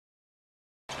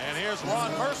there's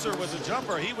Ron Mercer with a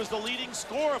jumper. He was the leading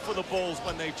scorer for the Bulls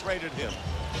when they traded him.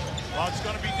 Well, it's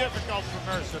going to be difficult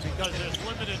for Mercer because there's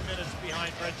limited minutes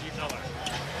behind Reggie Miller.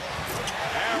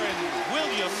 Aaron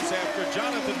Williams, after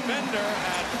Jonathan Bender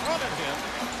had fronted him,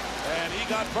 and he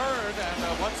got burned,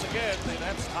 and once again, the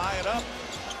Nets tie it up.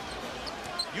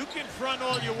 You can front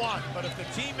all you want, but if the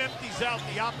team empties out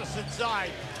the opposite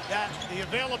side, that the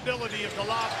availability of the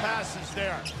lob pass is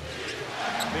there.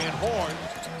 Van Horn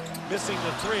missing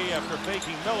the three after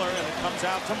faking Miller, and it comes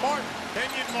out to Martin.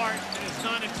 Kenyon Martin is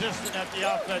non-existent at the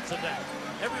offensive end.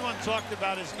 Everyone talked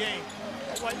about his game.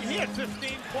 Well, he had 15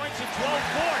 points and 12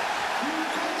 boards.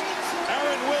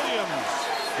 Aaron Williams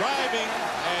driving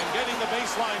and getting the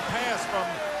baseline pass from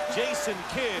Jason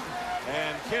Kidd.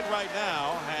 And Kidd right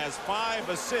now has 5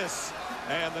 assists,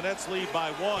 and the Nets lead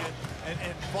by 1.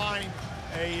 And find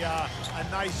a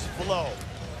nice flow,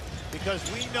 because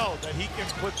we know that he can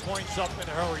put points up in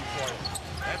a hurry for you.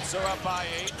 Nets are up by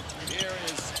 8. Here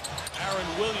is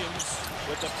Aaron Williams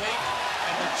with the fake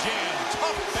and the jam.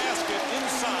 Tough basket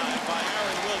inside by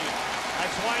Aaron Williams.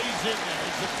 That's why he's in there.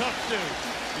 He's a tough dude.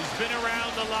 He's been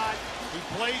around a lot. He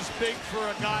plays big for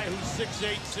a guy who's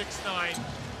 6'8", 6'9",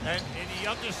 and he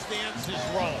understands his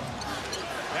role.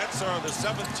 Nets are the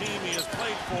 7th team he has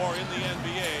played for in the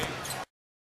NBA.